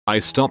I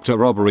stopped a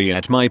robbery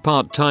at my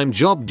part-time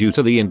job due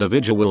to the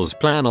individual's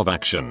plan of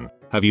action.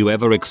 Have you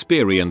ever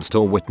experienced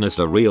or witnessed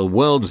a real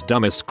world's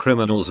dumbest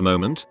criminals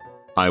moment?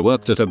 I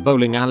worked at a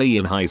bowling alley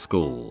in high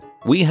school.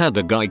 We had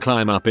a guy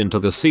climb up into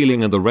the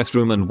ceiling in the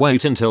restroom and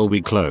wait until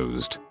we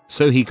closed,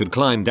 so he could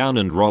climb down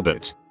and rob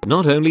it.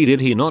 Not only did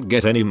he not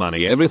get any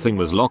money, everything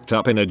was locked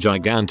up in a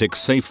gigantic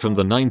safe from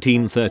the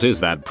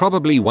 1930s that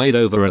probably weighed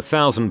over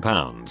 1,000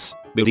 pounds.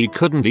 But he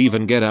couldn't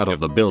even get out of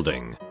the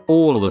building.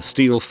 All the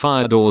steel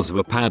fire doors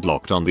were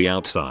padlocked on the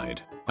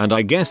outside. And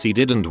I guess he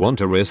didn't want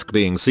to risk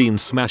being seen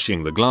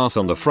smashing the glass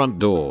on the front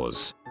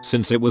doors,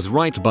 since it was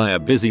right by a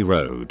busy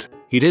road.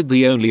 He did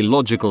the only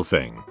logical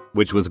thing,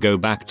 which was go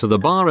back to the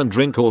bar and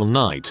drink all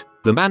night.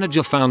 The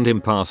manager found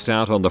him passed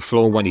out on the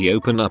floor when he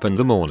opened up in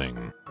the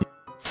morning.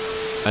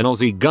 An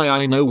Aussie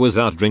guy I know was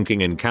out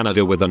drinking in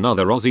Canada with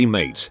another Aussie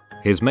mate.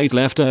 His mate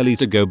left early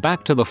to go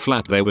back to the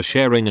flat they were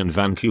sharing in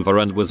Vancouver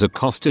and was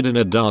accosted in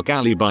a dark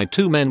alley by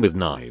two men with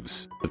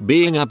knives.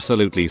 Being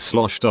absolutely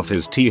sloshed off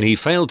his tea, he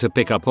failed to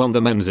pick up on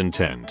the men's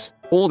intent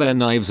or their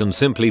knives and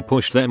simply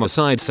pushed them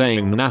aside,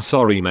 saying, "Nah,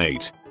 sorry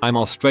mate, I'm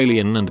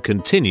Australian," and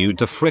continued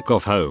to frick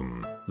off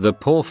home. The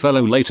poor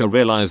fellow later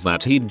realized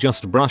that he'd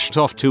just brushed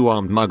off two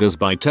armed muggers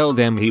by telling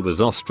them he was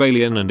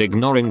Australian and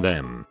ignoring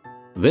them.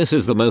 This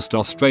is the most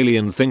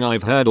Australian thing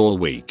I've heard all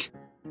week.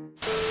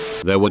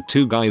 There were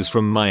two guys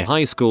from my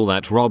high school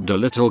that robbed a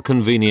little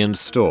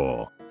convenience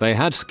store. They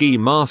had ski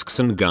masks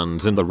and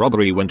guns and the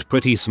robbery went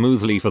pretty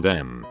smoothly for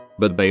them.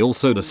 But they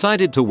also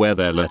decided to wear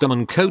their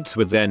Letterman coats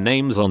with their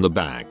names on the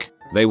back.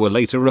 They were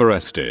later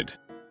arrested.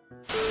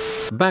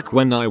 Back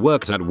when I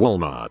worked at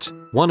Walmart,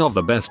 one of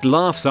the best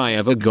laughs I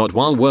ever got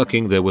while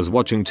working there was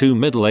watching two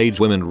middle-aged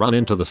women run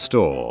into the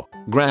store,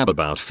 grab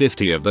about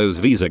 50 of those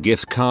Visa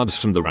gift cards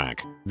from the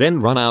rack,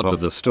 then run out of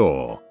the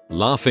store,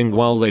 laughing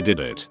while they did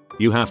it.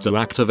 You have to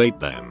activate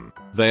them.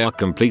 They are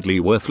completely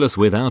worthless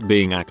without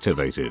being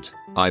activated.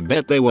 I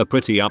bet they were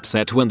pretty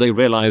upset when they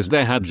realized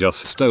they had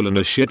just stolen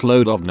a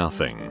shitload of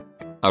nothing.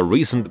 A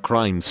recent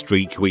crime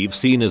streak we've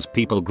seen is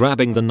people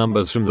grabbing the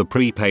numbers from the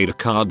prepaid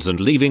cards and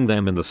leaving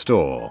them in the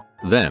store.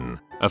 Then,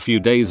 a few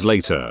days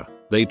later,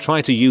 they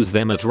try to use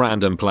them at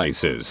random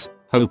places,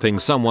 hoping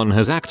someone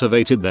has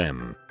activated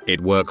them. It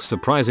works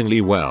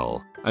surprisingly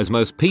well, as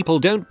most people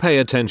don't pay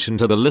attention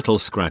to the little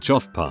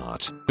scratch-off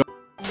part.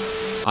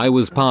 I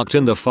was parked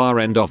in the far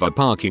end of a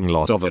parking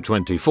lot of a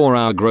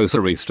 24-hour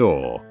grocery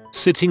store,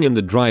 sitting in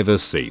the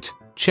driver's seat,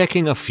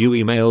 checking a few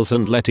emails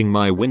and letting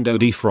my window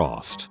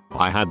defrost.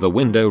 I had the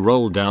window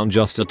rolled down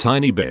just a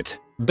tiny bit,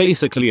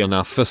 basically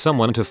enough for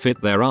someone to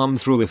fit their arm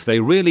through if they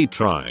really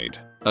tried.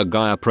 A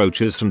guy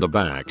approaches from the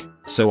back,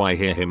 so I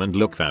hear him and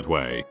look that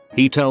way.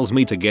 He tells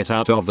me to get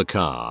out of the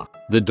car.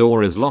 The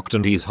door is locked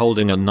and he's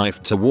holding a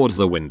knife towards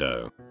the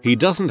window. He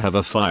doesn't have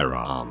a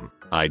firearm.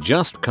 I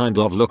just kind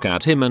of look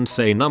at him and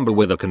say number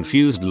with a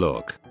confused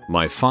look.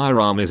 My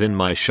firearm is in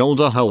my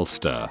shoulder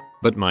holster,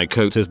 but my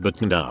coat is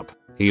buttoned up.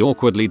 He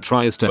awkwardly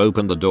tries to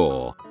open the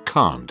door,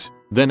 can't,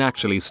 then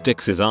actually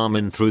sticks his arm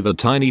in through the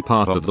tiny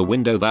part of the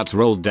window that's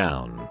rolled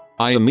down.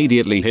 I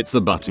immediately hit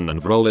the button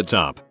and roll it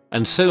up,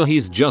 and so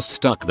he's just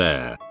stuck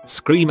there,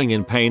 screaming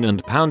in pain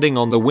and pounding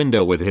on the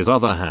window with his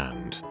other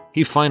hand.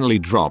 He finally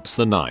drops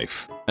the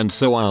knife, and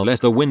so I'll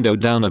let the window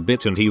down a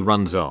bit and he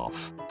runs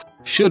off.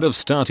 Should have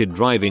started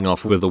driving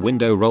off with the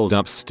window rolled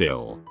up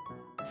still.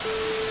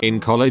 In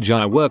college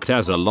I worked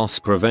as a loss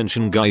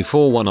prevention guy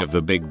for one of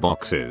the big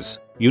boxes.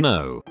 You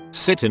know,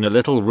 sit in a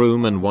little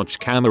room and watch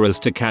cameras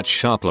to catch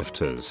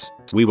shoplifters.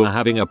 We were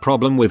having a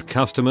problem with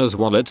customers'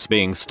 wallets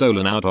being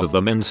stolen out of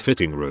the men's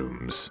fitting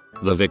rooms.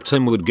 The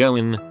victim would go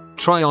in,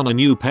 try on a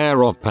new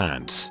pair of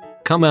pants,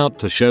 come out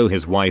to show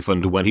his wife,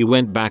 and when he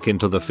went back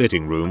into the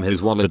fitting room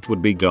his wallet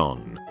would be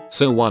gone.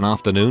 So one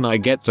afternoon I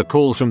get a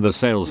call from the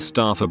sales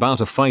staff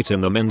about a fight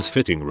in the men's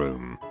fitting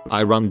room.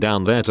 I run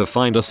down there to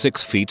find a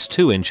 6 feet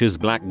 2 inches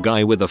black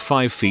guy with a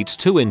 5 feet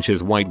 2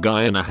 inches white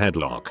guy in a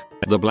headlock.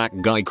 The black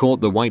guy caught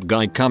the white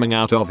guy coming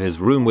out of his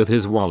room with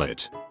his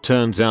wallet.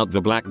 Turns out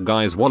the black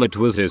guy's wallet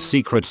was his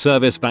Secret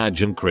Service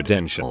badge and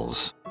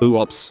credentials.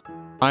 Oops.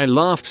 I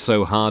laughed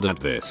so hard at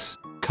this.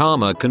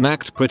 Karma can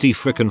act pretty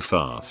frickin'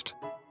 fast.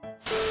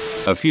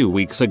 A few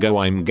weeks ago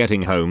I'm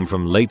getting home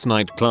from late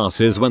night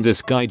classes when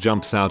this guy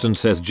jumps out and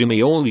says,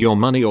 "Jimmy, all your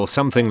money," or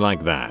something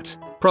like that.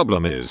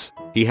 Problem is,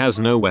 he has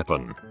no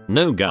weapon,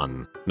 no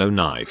gun, no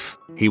knife.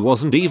 He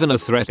wasn't even a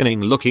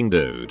threatening looking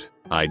dude.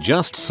 I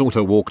just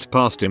sorta walked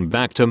past him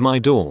back to my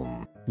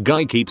dorm.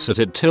 Guy keeps at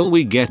it till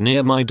we get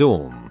near my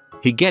dorm.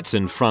 He gets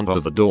in front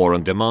of the door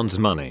and demands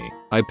money.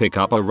 I pick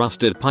up a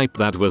rusted pipe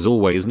that was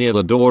always near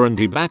the door and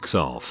he backs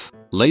off.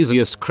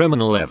 Laziest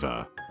criminal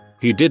ever.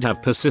 He did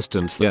have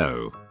persistence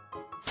though.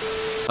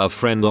 A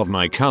friend of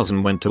my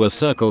cousin went to a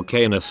Circle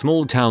K in a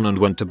small town and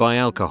went to buy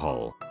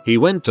alcohol. He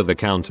went to the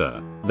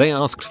counter. They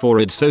asked for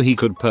it so he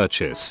could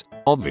purchase.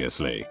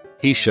 Obviously.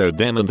 He showed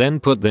them and then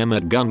put them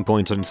at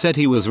gunpoint and said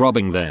he was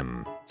robbing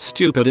them.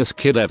 Stupidest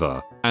kid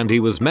ever. And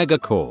he was mega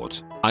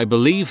caught. I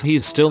believe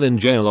he's still in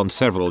jail on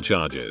several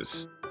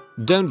charges.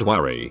 Don't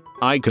worry.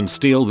 I can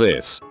steal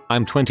this.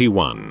 I'm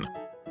 21.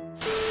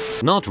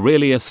 Not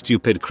really a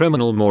stupid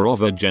criminal, more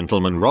of a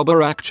gentleman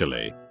robber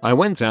actually. I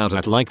went out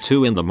at like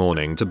 2 in the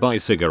morning to buy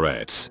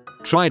cigarettes.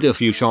 Tried a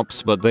few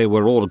shops but they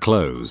were all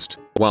closed.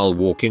 While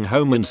walking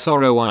home in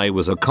sorrow I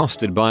was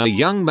accosted by a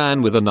young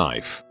man with a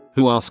knife,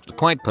 who asked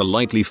quite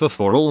politely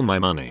for all my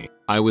money.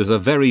 I was a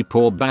very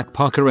poor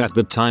backpacker at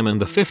the time and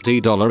the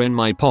 $50 in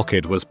my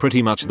pocket was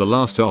pretty much the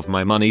last of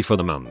my money for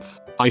the month.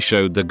 I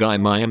showed the guy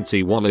my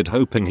empty wallet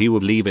hoping he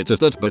would leave it at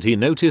that, but he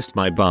noticed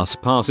my bus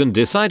pass and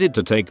decided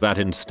to take that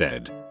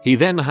instead. He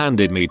then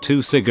handed me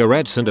 2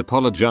 cigarettes and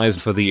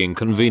apologized for the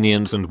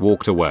inconvenience and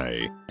walked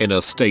away. In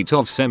a state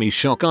of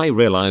semi-shock I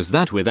realized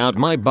that without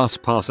my bus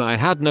pass I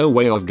had no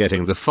way of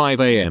getting the 5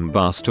 AM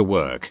bus to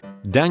work.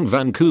 Dang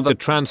Vancouver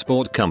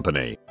Transport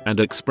Company, and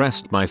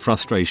expressed my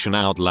frustration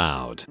out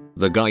loud.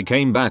 The guy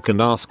came back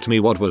and asked me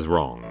what was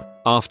wrong.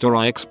 After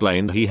I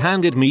explained, he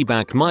handed me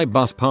back my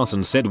bus pass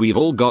and said we've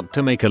all got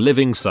to make a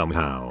living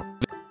somehow.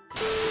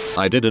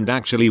 I didn't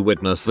actually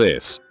witness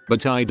this,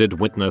 but I did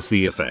witness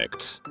the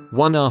effects.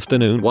 One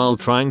afternoon while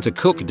trying to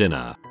cook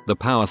dinner, the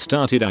power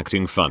started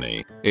acting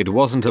funny. It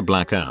wasn't a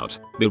blackout,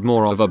 but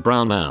more of a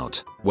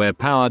brownout, where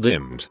power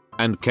dimmed,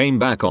 and came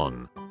back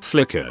on,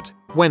 flickered,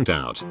 went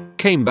out,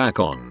 came back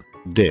on,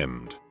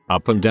 dimmed,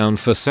 up and down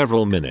for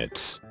several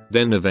minutes.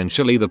 Then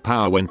eventually the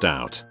power went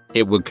out.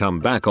 It would come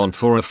back on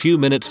for a few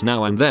minutes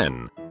now and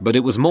then, but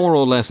it was more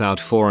or less out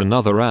for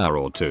another hour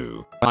or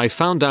two. I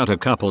found out a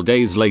couple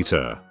days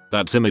later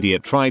that some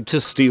idiot tried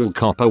to steal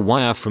copper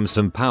wire from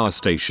some power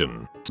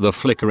station. The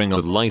flickering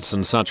of lights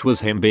and such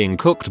was him being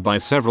cooked by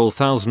several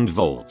thousand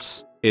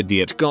volts.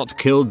 Idiot got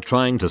killed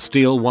trying to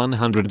steal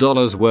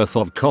 $100 worth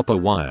of copper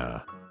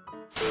wire.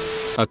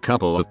 A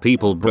couple of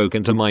people broke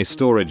into my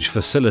storage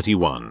facility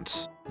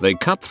once. They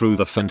cut through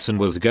the fence and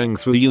was going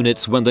through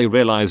units when they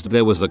realized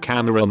there was a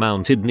camera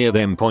mounted near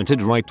them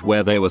pointed right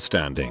where they were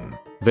standing.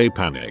 They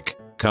panic,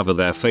 cover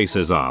their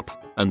faces up,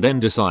 and then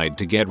decide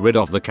to get rid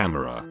of the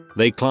camera.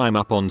 They climb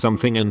up on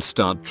something and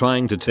start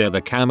trying to tear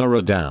the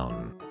camera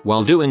down.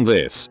 While doing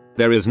this,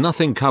 there is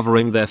nothing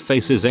covering their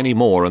faces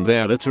anymore and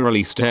they're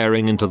literally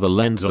staring into the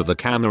lens of the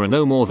camera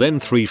no more than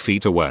 3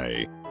 feet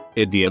away.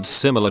 Idiots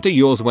similar to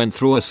yours went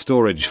through a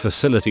storage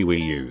facility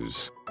we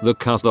use. They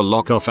cut the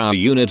lock off our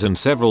unit and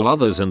several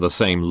others in the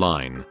same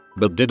line,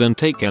 but didn't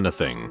take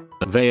anything.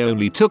 They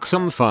only took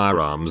some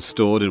firearms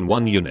stored in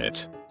one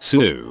unit.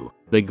 So,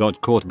 they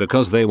got caught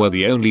because they were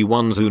the only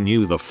ones who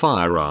knew the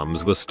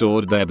firearms were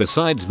stored there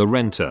besides the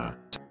renter.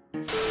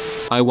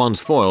 I once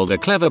foiled a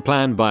clever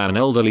plan by an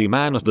elderly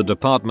man at the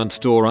department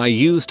store I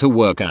used to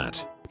work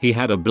at. He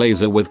had a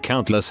blazer with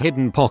countless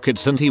hidden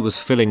pockets and he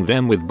was filling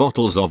them with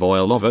bottles of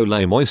oil of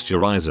Olay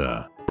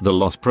moisturizer. The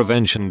loss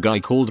prevention guy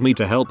called me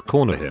to help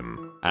corner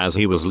him. As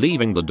he was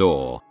leaving the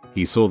door,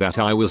 he saw that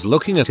I was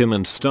looking at him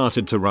and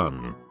started to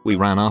run. We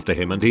ran after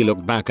him and he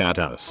looked back at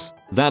us.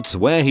 That's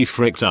where he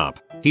fricked up.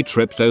 He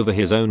tripped over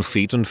his own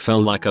feet and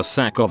fell like a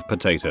sack of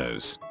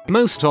potatoes.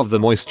 Most of the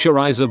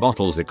moisturizer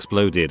bottles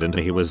exploded and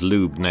he was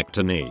lubed neck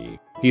to knee.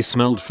 He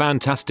smelled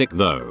fantastic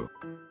though.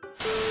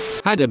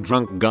 Had a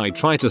drunk guy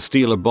try to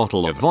steal a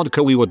bottle of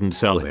vodka we wouldn't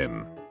sell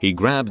him. He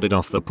grabbed it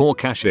off the poor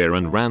cashier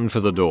and ran for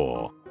the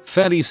door.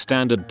 Fairly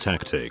standard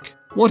tactic.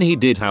 What he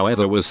did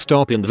however was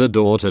stop in the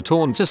door to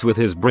taunt us with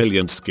his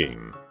brilliant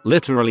scheme.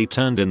 Literally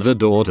turned in the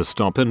door to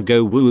stop and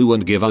go woo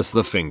and give us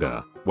the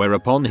finger.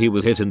 Whereupon he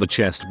was hit in the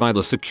chest by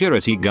the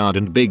security guard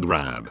and Big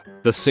Rab,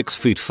 the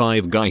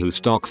 6'5" guy who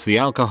stocks the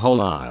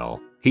alcohol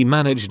aisle. He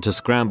managed to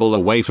scramble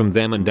away from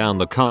them and down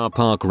the car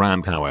park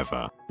ramp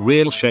however.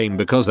 Real shame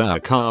because our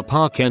car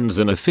park ends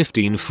in a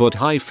 15-foot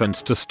high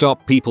fence to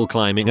stop people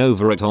climbing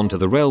over it onto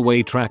the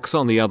railway tracks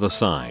on the other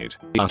side.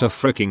 Utter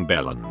fricking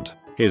bellend.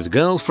 His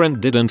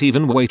girlfriend didn't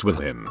even wait with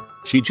him.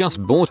 She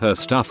just bought her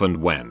stuff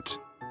and went.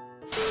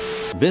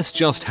 This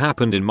just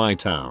happened in my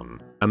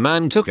town. A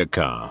man took a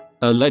car,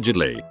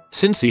 allegedly,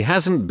 since he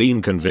hasn't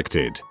been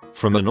convicted,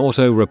 from an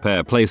auto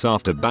repair place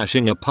after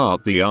bashing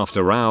apart the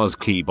after hours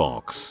key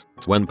box.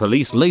 When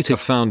police later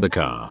found the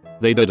car,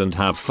 they didn't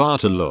have far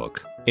to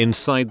look.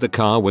 Inside the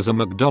car was a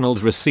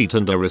McDonald's receipt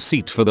and a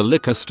receipt for the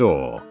liquor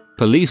store.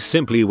 Police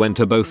simply went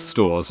to both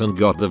stores and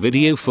got the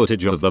video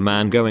footage of the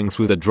man going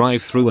through the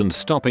drive-thru and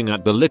stopping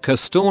at the liquor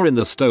store in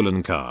the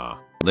stolen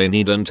car. They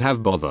needn't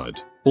have bothered.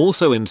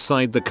 Also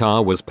inside the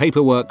car was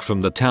paperwork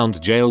from the town's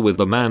jail with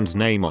the man's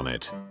name on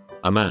it.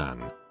 A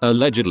man,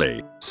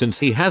 allegedly, since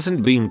he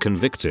hasn't been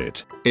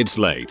convicted. It's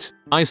late.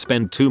 I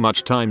spent too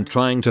much time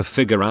trying to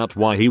figure out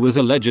why he was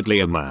allegedly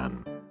a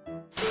man.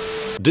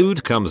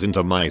 Dude comes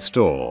into my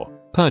store,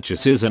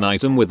 purchases an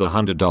item with a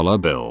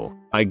 $100 bill.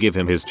 I give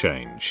him his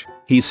change.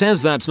 He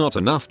says that's not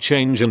enough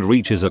change and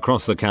reaches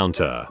across the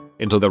counter,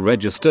 into the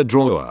register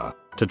drawer,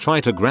 to try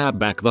to grab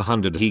back the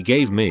 100 he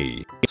gave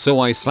me.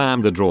 So I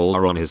slam the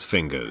drawer on his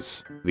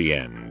fingers. The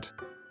end.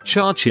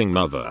 Cha-ching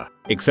mother,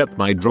 except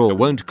my drawer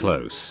won't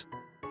close.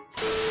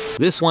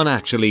 This one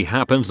actually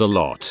happens a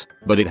lot,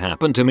 but it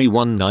happened to me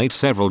one night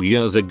several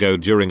years ago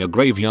during a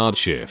graveyard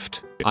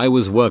shift. I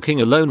was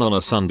working alone on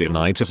a Sunday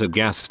night at a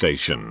gas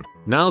station.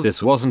 Now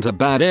this wasn't a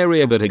bad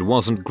area, but it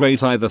wasn't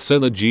great either, so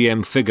the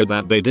GM figured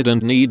that they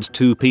didn't need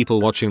 2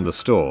 people watching the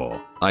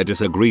store. I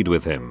disagreed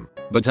with him,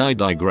 but I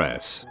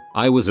digress.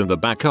 I was in the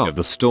back of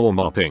the store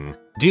mopping,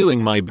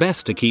 doing my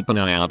best to keep an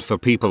eye out for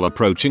people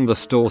approaching the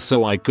store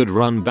so I could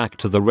run back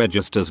to the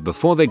registers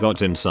before they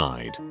got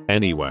inside.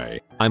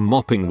 Anyway, I'm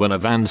mopping when a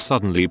van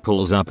suddenly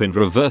pulls up in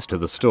reverse to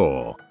the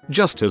store,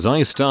 just as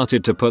I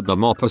started to put the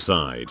mop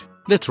aside.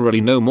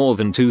 Literally no more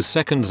than 2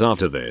 seconds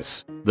after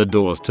this, the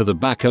doors to the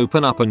back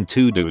open up and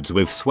 2 dudes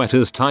with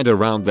sweaters tied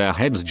around their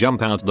heads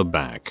jump out the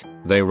back.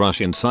 They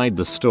rush inside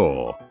the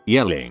store,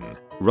 yelling,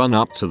 run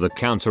up to the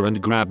counter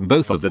and grab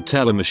both of the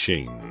teller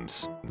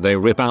machines. They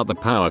rip out the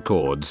power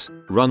cords,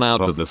 run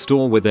out of the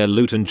store with their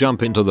loot and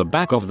jump into the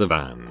back of the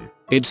van.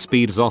 It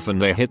speeds off and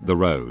they hit the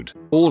road.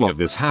 All of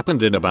this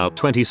happened in about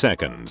 20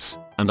 seconds,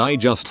 and I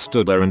just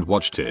stood there and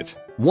watched it.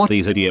 What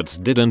these idiots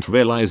didn't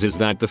realize is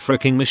that the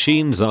fricking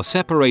machines are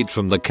separate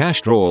from the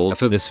cash drawer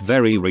for this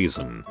very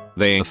reason.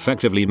 They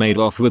effectively made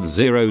off with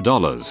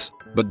 $0,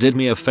 but did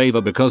me a favor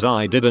because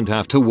I didn't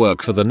have to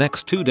work for the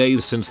next 2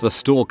 days since the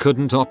store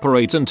couldn't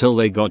operate until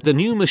they got the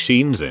new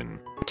machines in.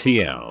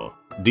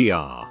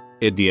 TLDR.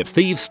 Idiot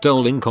thieves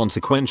stole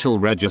inconsequential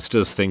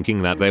registers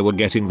thinking that they were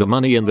getting the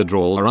money in the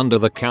drawer under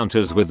the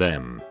counters with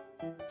them.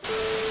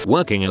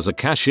 Working as a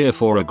cashier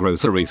for a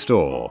grocery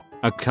store,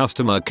 a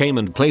customer came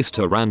and placed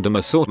a random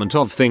assortment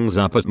of things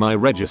up at my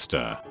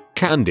register.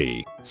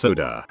 Candy,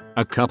 soda,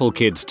 a couple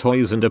kids'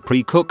 toys and a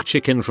pre-cooked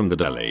chicken from the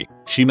deli.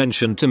 She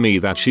mentioned to me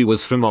that she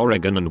was from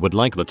Oregon and would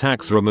like the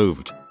tax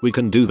removed. We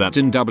can do that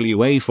in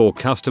WA for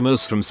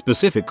customers from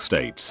specific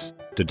states.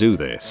 To do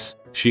this,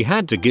 she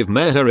had to give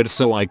me her ID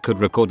so I could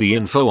record the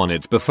info on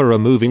it before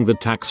removing the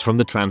tax from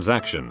the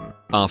transaction.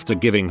 After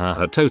giving her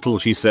her total,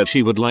 she said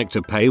she would like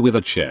to pay with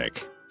a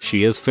check.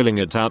 She is filling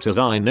it out as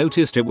I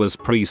noticed it was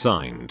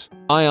pre-signed.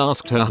 I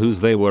asked her whose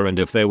they were and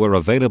if they were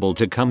available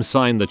to come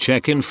sign the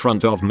check in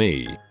front of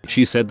me.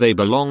 She said they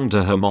belonged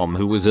to her mom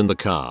who was in the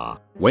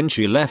car. When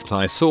she left,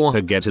 I saw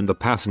her get in the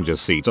passenger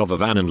seat of a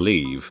van and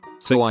leave,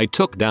 so I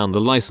took down the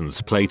license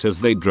plate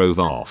as they drove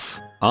off.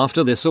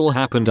 After this all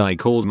happened, I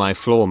called my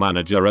floor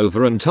manager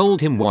over and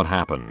told him what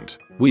happened.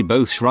 We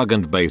both shrug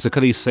and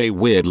basically say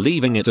we're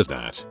leaving it at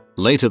that.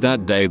 Later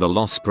that day, the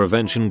loss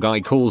prevention guy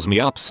calls me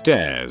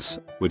upstairs,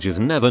 which is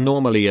never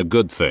normally a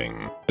good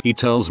thing. He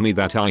tells me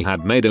that I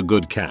had made a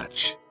good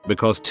catch,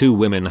 because 2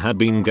 women had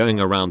been going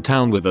around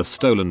town with a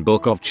stolen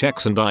book of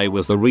checks and I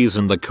was the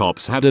reason the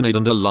cops had an ID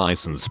and a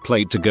license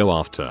plate to go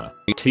after.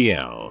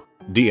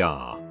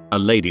 TLDR. A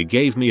lady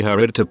gave me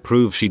her ID to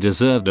prove she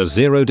deserved a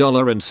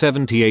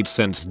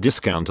 $0.78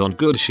 discount on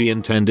goods she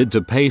intended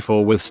to pay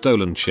for with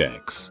stolen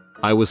checks.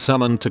 I was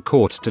summoned to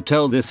court to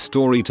tell this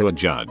story to a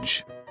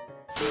judge.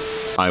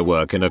 I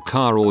work in a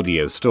car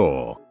audio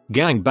store.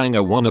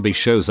 Gangbanger wannabe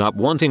shows up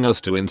wanting us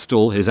to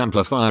install his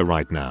amplifier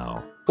right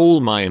now.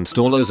 All my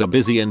installers are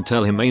busy and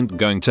tell him ain't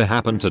going to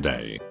happen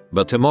today,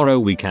 but tomorrow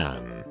we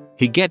can.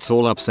 He gets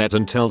all upset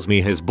and tells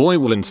me his boy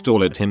will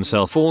install it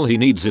himself, all he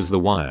needs is the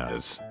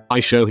wires. I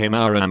show him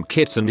our amp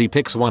kits and he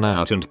picks one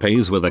out and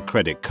pays with a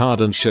credit card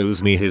and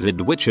shows me his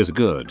ID, which is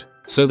good.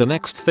 So the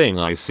next thing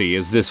I see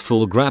is this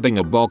fool grabbing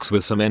a box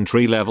with some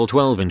entry-level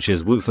 12-inch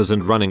woofers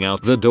and running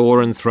out the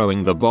door and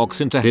throwing the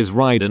box into his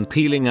ride and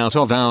peeling out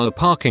of our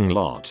parking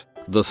lot.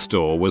 The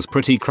store was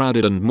pretty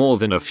crowded and more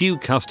than a few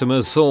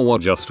customers saw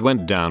what just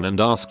went down and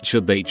asked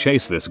should they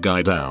chase this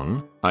guy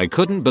down. I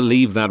couldn't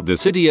believe that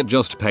this idiot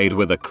just paid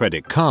with a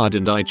credit card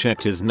and I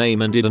checked his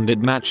name and it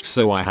matched,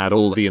 so I had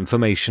all the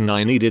information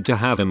I needed to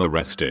have him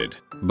arrested.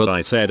 But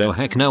I said oh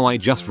heck no, I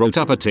just wrote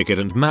up a ticket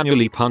and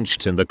manually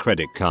punched in the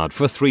credit card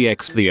for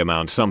 3x the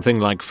amount, something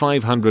like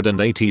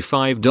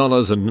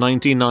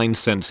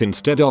 $585.99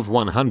 instead of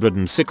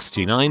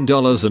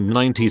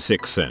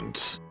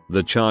 $169.96.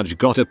 The charge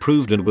got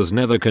approved and was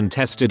never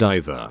contested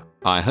either.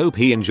 I hope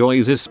he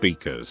enjoys his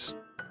speakers.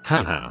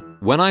 Haha.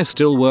 When I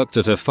still worked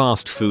at a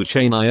fast food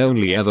chain, I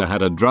only ever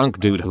had a drunk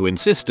dude who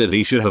insisted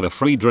he should have a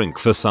free drink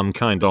for some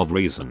kind of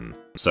reason.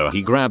 So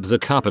he grabs a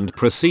cup and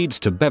proceeds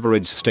to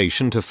beverage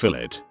station to fill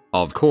it.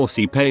 Of course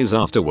he pays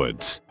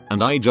afterwards,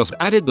 and I just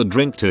added the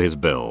drink to his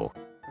bill.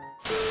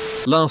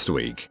 Last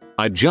week,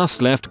 I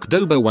just left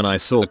Qdoba when I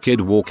saw a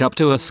kid walk up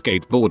to a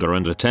skateboarder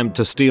and attempt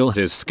to steal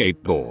his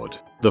skateboard.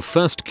 The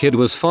first kid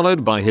was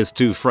followed by his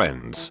 2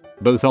 friends,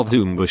 both of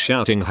whom were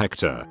shouting,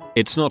 "Hector,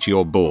 it's not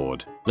your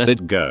board, let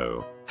it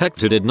go."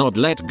 Hector did not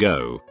let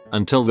go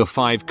until the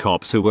 5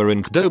 cops who were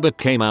in Qdoba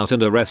came out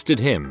and arrested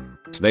him.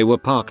 They were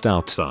parked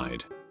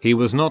outside. He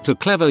was not a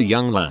clever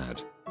young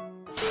lad.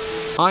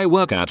 I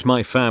work at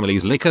my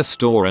family's liquor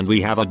store and we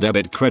have a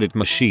debit credit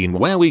machine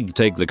where we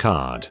take the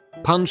card,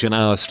 punch in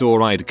our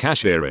store ID,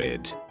 cashier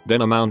ID,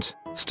 then amount,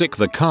 stick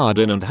the card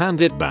in and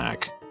hand it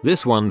back.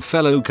 This one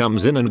fellow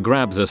comes in and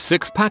grabs a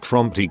 6-pack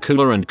from tea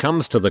cooler and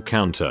comes to the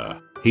counter.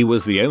 He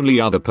was the only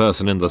other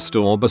person in the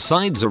store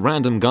besides a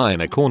random guy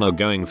in a corner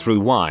going through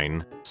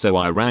wine, so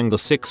I rang the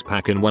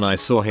 6-pack and when I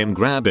saw him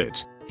grab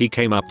it, He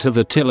came up to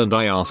the till and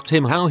I asked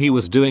him how he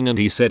was doing and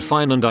he said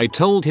fine, and I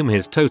told him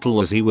his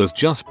total as he was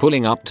just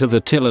pulling up to the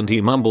till and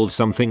he mumbled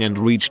something and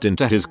reached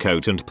into his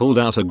coat and pulled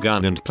out a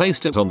gun and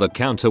placed it on the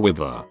counter with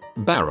the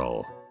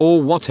barrel,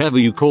 or whatever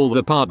you call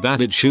the part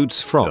that it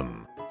shoots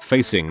from,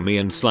 facing me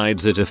and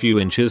slides it a few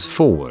inches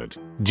forward.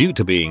 Due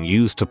to being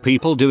used to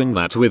people doing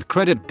that with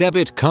credit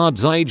debit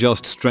cards, I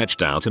just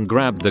stretched out and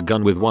grabbed the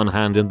gun with one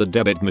hand in the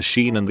debit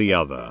machine and the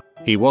other.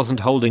 He wasn't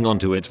holding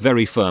onto it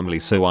very firmly,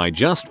 so I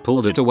just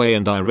pulled it away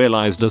and I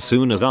realized as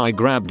soon as I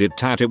grabbed it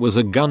that it was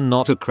a gun,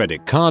 not a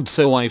credit card,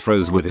 so I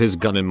froze with his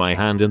gun in my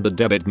hand and the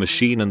debit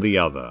machine in the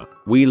other.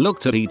 We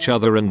looked at each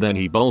other and then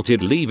he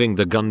bolted, leaving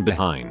the gun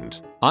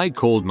behind. I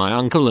called my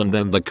uncle and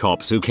then the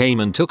cops, who came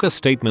and took a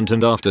statement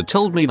and after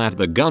told me that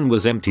the gun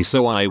was empty,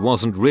 so I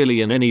wasn't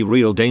really in any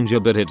real danger,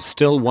 but it's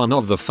still one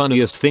of the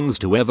funniest things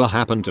to ever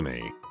happen to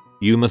me.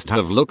 You must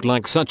have looked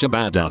like such a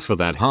badass for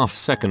that half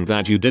second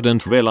that you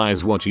didn't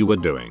realize what you were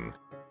doing.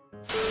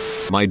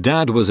 My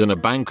dad was in a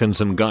bank and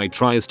some guy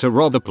tries to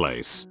rob the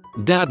place.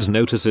 Dad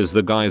notices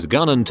the guy's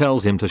gun and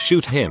tells him to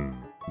shoot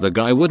him. The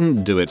guy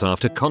wouldn't do it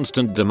after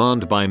constant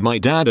demand by my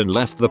dad and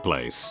left the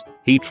place.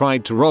 He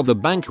tried to rob the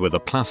bank with a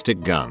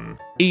plastic gun.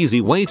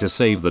 Easy way to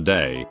save the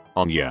day.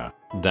 Yeah,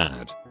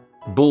 dad.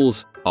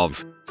 Balls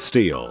of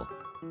steel.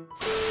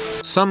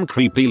 Some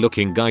creepy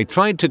looking guy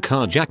tried to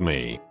carjack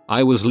me.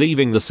 I was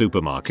leaving the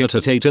supermarket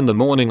at 8 in the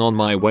morning on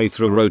my way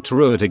through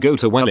Rotorua to go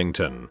to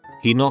Wellington.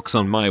 He knocks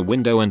on my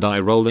window and I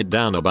roll it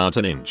down about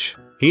an inch.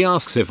 He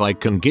asks if I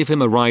can give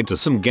him a ride to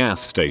some gas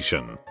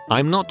station.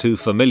 I'm not too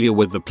familiar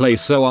with the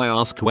place, so I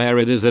ask where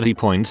it is and he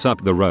points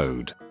up the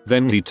road.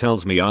 Then he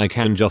tells me I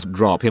can just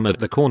drop him at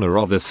the corner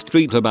of the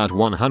street about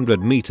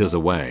 100 meters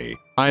away.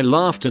 I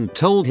laughed and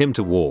told him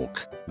to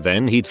walk.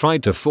 Then he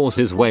tried to force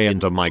his way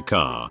into my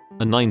car,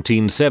 a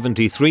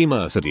 1973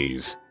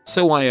 Mercedes.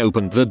 So I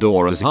opened the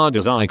door as hard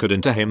as I could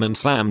into him and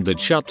slammed it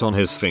shut on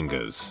his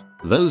fingers.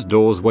 Those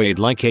doors weighed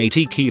like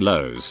 80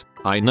 kilos.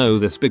 I know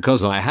this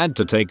because I had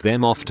to take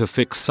them off to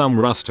fix some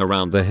rust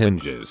around the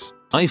hinges.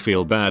 I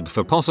feel bad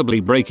for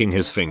possibly breaking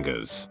his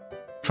fingers.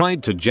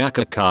 Tried to jack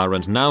a car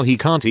and now he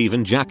can't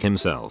even jack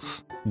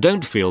himself.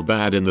 Don't feel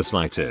bad in the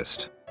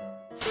slightest.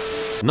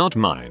 Not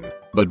mine,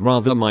 but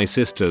rather my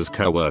sister's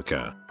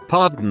coworker.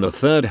 Pardon the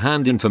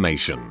third-hand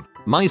information.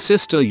 My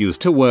sister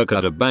used to work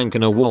at a bank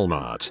in a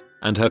Walmart,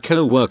 and her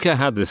co-worker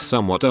had this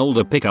somewhat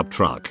older pickup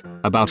truck,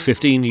 about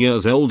 15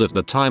 years old at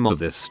the time of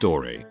this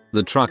story.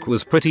 The truck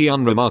was pretty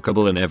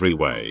unremarkable in every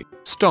way.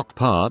 Stock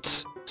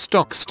parts,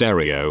 stock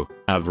stereo,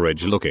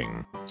 average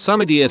looking.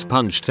 Some idiot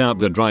punched out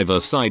the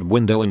driver's side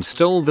window and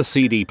stole the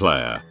CD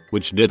player,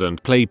 which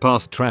didn't play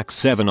past track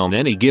 7 on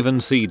any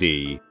given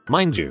CD.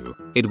 Mind you,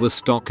 it was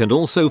stock and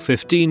also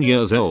 15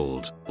 years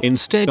old.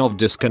 Instead of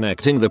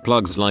disconnecting the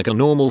plugs like a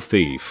normal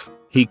thief,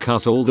 he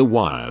cut all the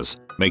wires,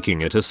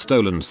 making it a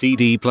stolen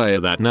CD player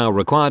that now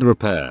required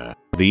repair.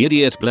 The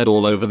idiot bled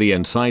all over the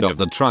inside of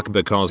the truck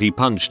because he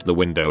punched the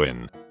window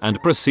in,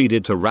 and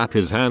proceeded to wrap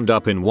his hand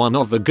up in one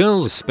of the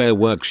girl's spare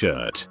work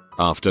shirt.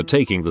 After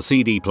taking the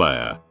CD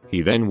player,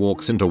 he then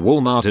walks into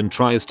Walmart and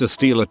tries to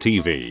steal a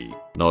TV.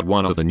 Not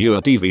one of the newer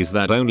TVs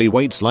that only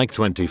weighs like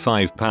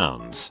 25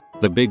 pounds.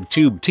 The big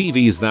tube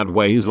TVs that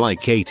weighs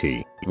like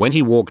 80. When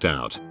he walked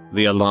out,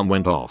 the alarm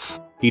went off.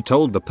 He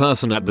told the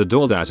person at the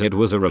door that it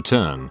was a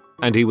return,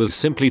 and he was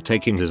simply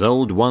taking his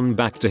old one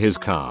back to his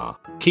car.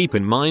 Keep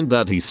in mind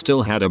that he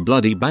still had a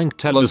bloody bank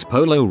teller's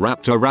polo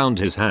wrapped around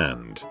his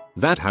hand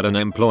that had an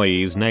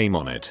employee's name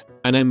on it.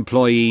 An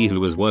employee who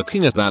was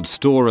working at that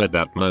store at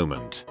that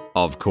moment.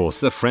 Of course,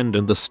 the friend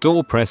in the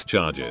store pressed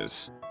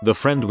charges. The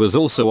friend was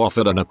also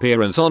offered an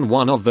appearance on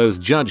one of those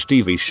judge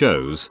TV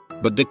shows,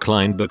 but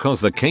declined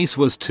because the case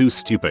was too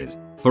stupid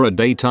for a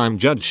daytime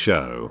judge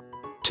show.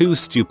 Too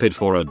stupid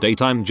for a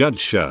daytime judge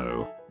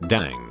show.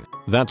 Dang,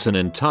 that's an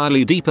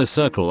entirely deeper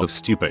circle of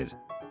stupid.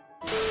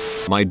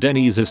 My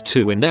Denny's is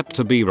too inept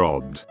to be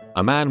robbed.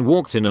 A man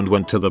walked in and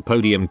went to the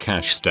podium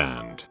cash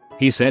stand.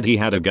 He said he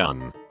had a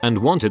gun and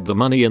wanted the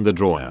money in the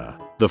drawer.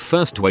 The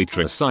first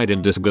waitress sighed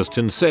in disgust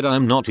and said,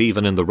 "I'm not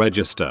even in the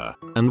register,"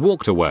 and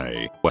walked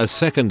away. A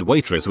second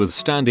waitress was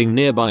standing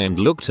nearby and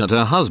looked at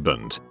her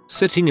husband,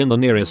 sitting in the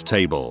nearest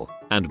table,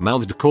 and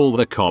mouthed, "Call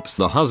the cops."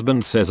 The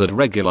husband says at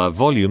regular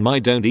volume, "I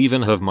don't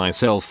even have my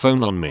cell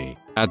phone on me."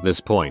 At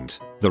this point,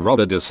 the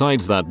robber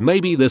decides that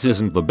maybe this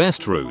isn't the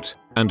best route,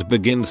 and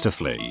begins to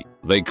flee.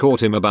 They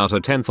caught him about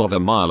 1/10 of a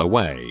mile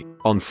away,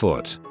 on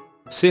foot.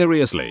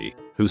 Seriously,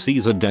 who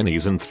sees a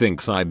Denny's and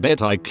thinks, "I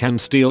bet I can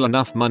steal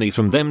enough money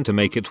from them to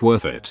make it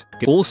worth it"?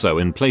 Also,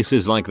 in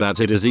places like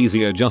that, it is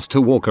easier just to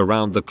walk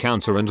around the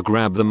counter and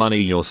grab the money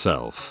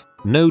yourself.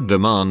 No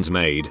demands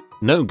made,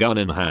 no gun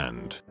in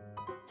hand.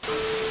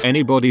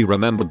 Anybody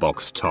remember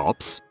box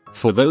tops?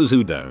 For those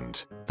who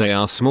don't, they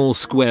are small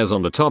squares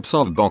on the tops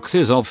of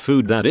boxes of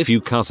food that if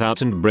you cut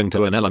out and bring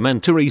to an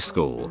elementary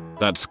school,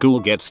 that school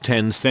gets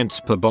 10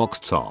 cents per box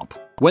top.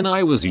 When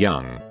I was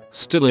young,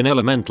 still in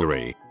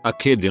elementary, a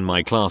kid in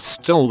my class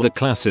stole the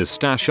class's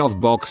stash of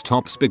box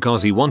tops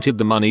because he wanted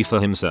the money for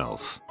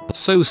himself.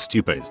 So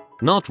stupid.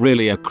 Not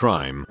really a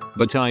crime,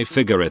 but I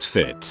figure it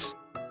fits.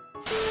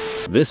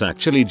 This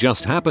actually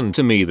just happened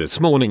to me this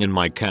morning in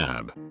my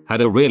cab.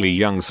 Had a really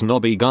young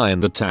snobby guy in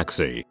the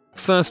taxi.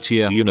 First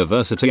year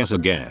university at a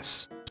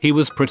guess. He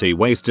was pretty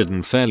wasted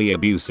and fairly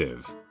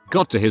abusive.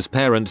 Got to his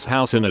parents'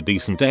 house in a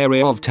decent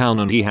area of town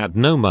and he had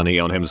no money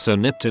on him, so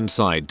nipped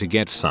inside to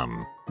get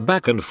some.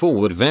 Back and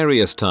forward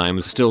various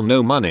times, still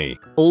no money,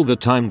 all the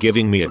time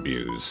giving me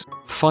abuse.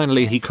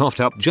 Finally he coughed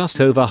up just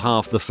over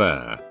half the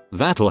fare.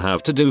 "That'll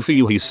have to do for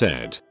you," he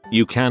said.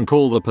 "You can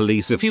call the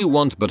police if you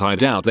want, but I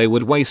doubt they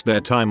would waste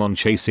their time on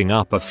chasing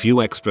up a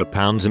few extra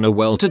pounds in a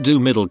well-to-do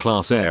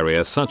middle-class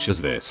area such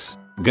as this.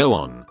 Go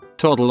on,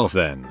 toddle off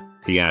then,"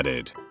 he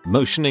added,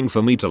 motioning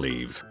for me to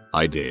leave.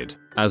 I did.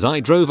 As I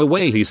drove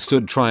away he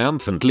stood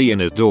triumphantly in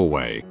his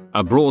doorway,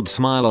 a broad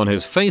smile on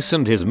his face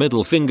and his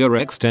middle finger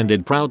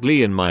extended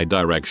proudly in my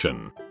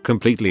direction,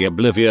 completely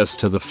oblivious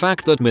to the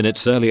fact that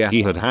minutes earlier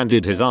he had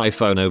handed his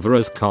iPhone over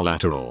as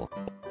collateral.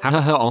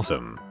 Hahaha,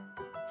 awesome.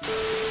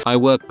 I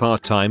work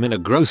part-time in a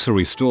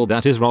grocery store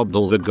that is robbed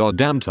all the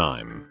goddamn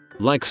time.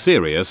 Like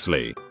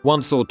seriously,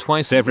 once or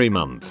twice every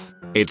month.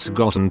 It's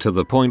gotten to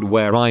the point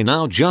where I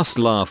now just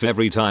laugh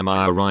every time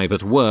I arrive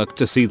at work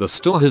to see the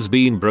store has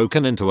been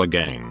broken into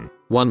again.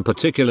 One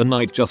particular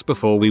night just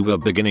before we were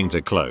beginning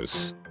to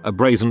close, a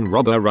brazen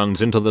robber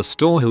runs into the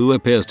store who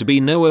appears to be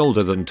no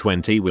older than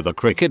 20 with a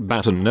cricket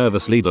bat and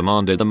nervously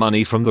demanded the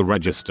money from the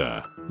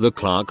register. The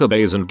clerk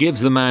obeys and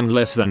gives the man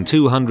less than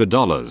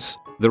 $200.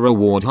 The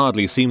reward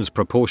hardly seems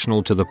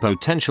proportional to the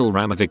potential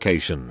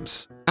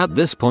ramifications. At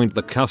this point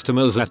the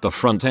customers at the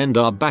front end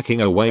are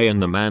backing away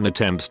and the man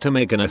attempts to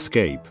make an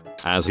escape.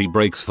 As he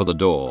breaks for the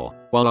door,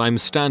 while I'm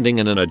standing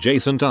in an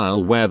adjacent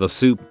aisle where the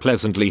soup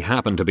pleasantly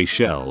happened to be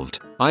shelved,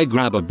 I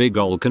grab a big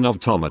old can of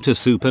tomato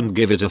soup and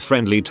give it a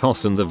friendly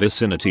toss in the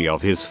vicinity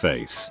of his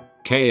face.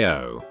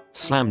 KO.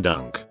 Slam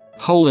dunk.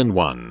 Hole in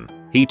one.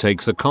 He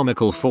takes a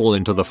comical fall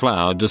into the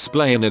flower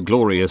display in a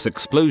glorious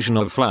explosion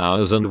of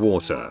flowers and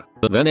water.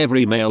 But then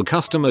every male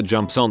customer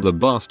jumps on the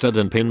bastard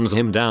and pins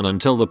him down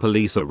until the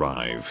police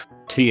arrive.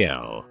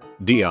 TL.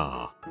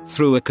 DR.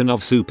 Threw a can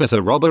of soup at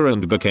a robber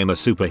and became a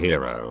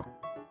superhero.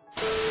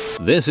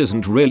 This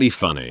isn't really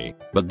funny,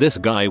 but this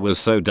guy was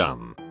so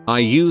dumb. I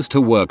used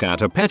to work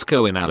at a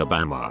Petco in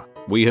Alabama.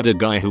 We had a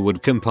guy who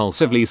would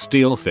compulsively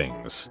steal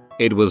things.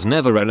 It was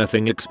never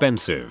anything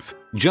expensive,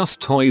 just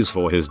toys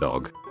for his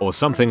dog, or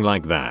something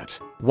like that.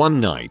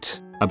 One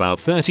night, about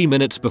 30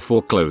 minutes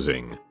before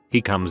closing,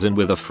 he comes in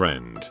with a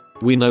friend.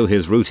 We know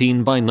his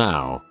routine by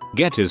now.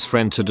 Get his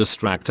friend to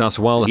distract us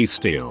while he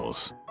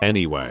steals.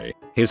 Anyway,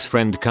 his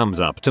friend comes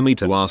up to me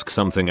to ask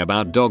something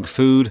about dog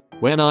food,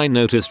 when I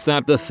noticed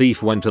that the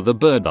thief went to the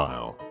bird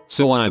aisle.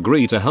 So I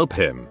agree to help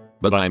him,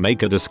 but I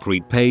make a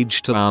discreet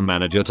page to our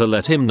manager to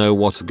let him know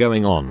what's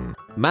going on.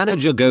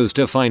 Manager goes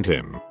to find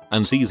him,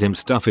 and sees him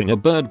stuffing a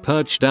bird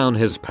perch down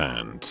his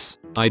pants.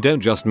 I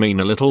don't just mean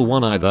a little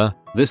one either,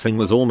 this thing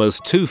was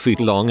almost 2 feet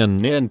long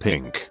and neon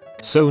pink.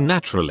 So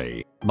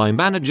naturally, my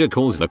manager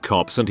calls the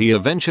cops and he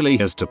eventually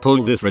has to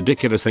pull this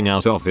ridiculous thing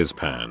out of his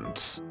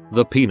pants.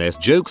 The penis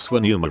jokes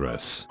were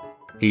numerous.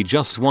 He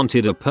just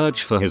wanted a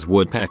perch for his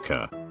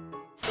woodpecker.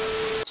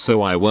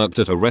 So I worked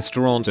at a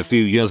restaurant a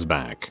few years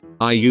back.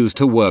 I used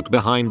to work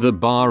behind the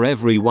bar.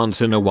 Every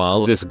once in a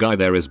while this guy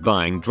there is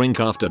buying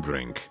drink after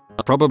drink.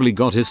 I probably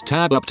got his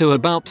tab up to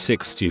about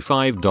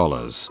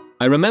 $65.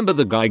 I remember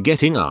the guy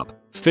getting up,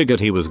 figured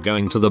he was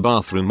going to the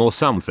bathroom or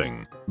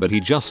something, but he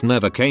just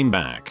never came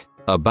back.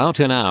 About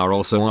an hour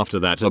or so after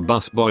that, a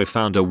busboy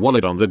found a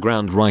wallet on the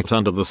ground right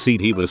under the seat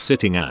he was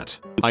sitting at.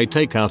 I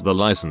take out the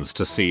license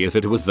to see if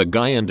it was the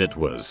guy and it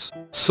was.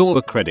 Saw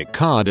a credit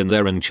card in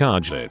there and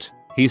charged it.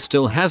 He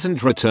still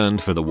hasn't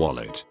returned for the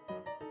wallet.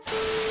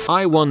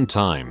 I one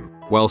time,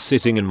 while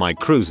sitting in my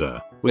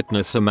cruiser,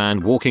 witnessed a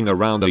man walking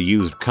around a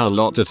used car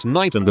lot at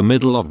night in the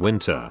middle of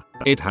winter.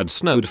 It had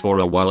snowed for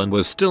a while and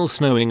was still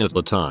snowing at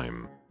the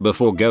time.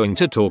 Before going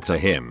to talk to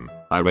him,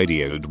 I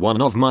radioed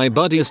one of my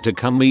buddies to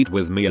come meet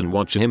with me and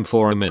watch him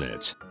for a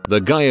minute.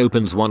 The guy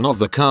opens one of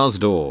the car's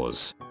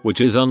doors,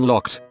 which is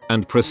unlocked,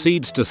 and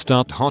proceeds to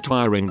start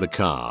hotwiring the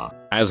car.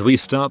 As we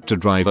start to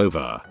drive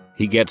over,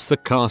 he gets the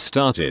car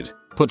started,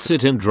 puts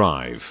it in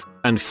drive,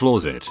 and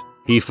floors it.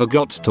 He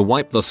forgot to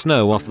wipe the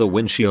snow off the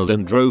windshield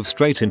and drove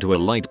straight into a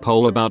light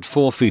pole about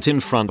 4 feet in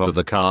front of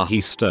the car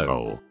he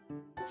stole.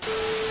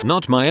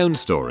 Not my own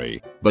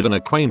story, but an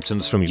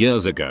acquaintance from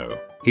years ago.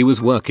 He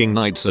was working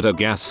nights at a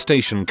gas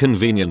station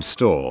convenience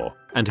store,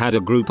 and had a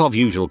group of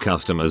usual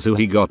customers who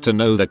he got to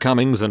know the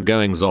comings and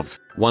goings of.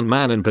 One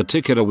man in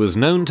particular was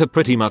known to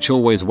pretty much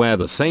always wear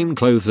the same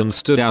clothes and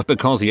stood out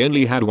because he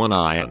only had one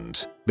eye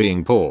and,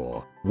 being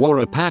poor, wore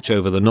a patch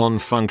over the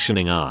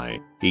non-functioning eye.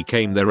 He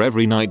came there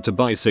every night to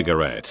buy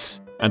cigarettes,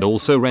 and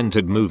also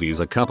rented movies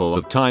a couple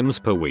of times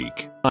per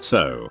week.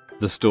 So,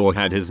 the store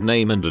had his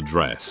name and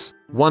address.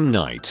 One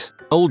night,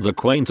 old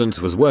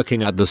acquaintance was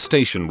working at the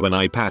station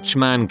when patch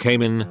man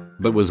came in,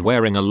 but was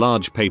wearing a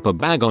large paper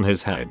bag on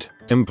his head.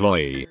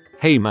 Employee: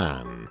 "Hey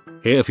man,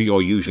 here for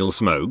your usual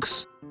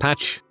smokes?"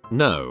 Patch: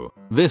 No,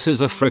 this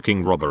is a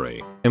freaking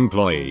robbery.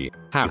 Employee,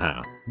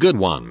 haha, good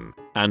one.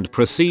 And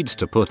proceeds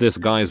to put this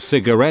guy's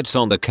cigarettes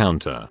on the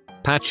counter.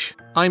 Patch,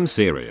 I'm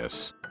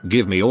serious.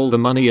 Give me all the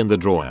money in the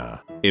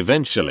drawer.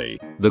 Eventually,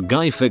 the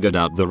guy figured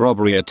out the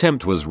robbery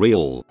attempt was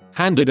real,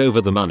 handed over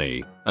the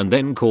money, and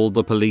then called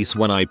the police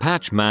when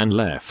Patch man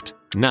left.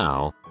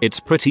 Now, it's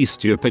pretty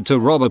stupid to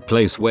rob a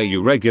place where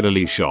you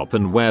regularly shop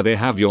and where they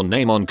have your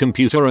name on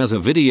computer as a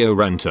video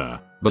renter,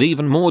 but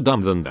even more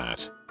dumb than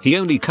that, he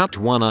only cut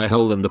one eye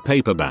hole in the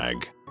paper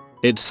bag.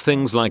 It's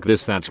things like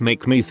this that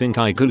make me think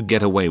I could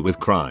get away with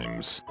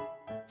crimes.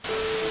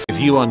 If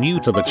you are new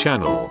to the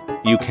channel,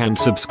 you can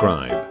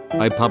subscribe.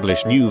 I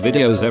publish new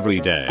videos every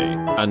day.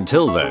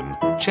 Until then,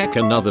 check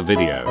another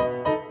video.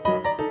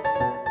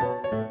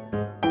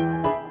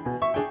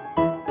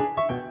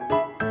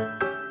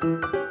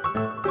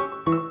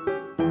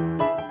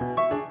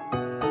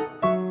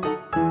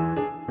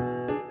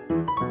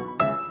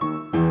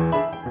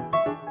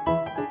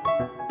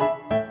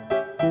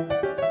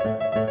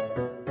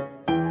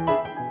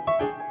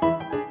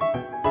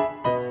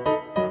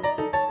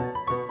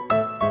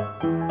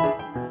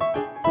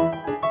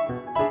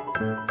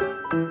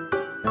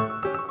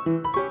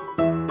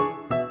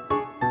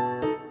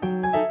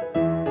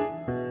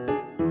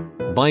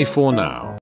 Bye for now.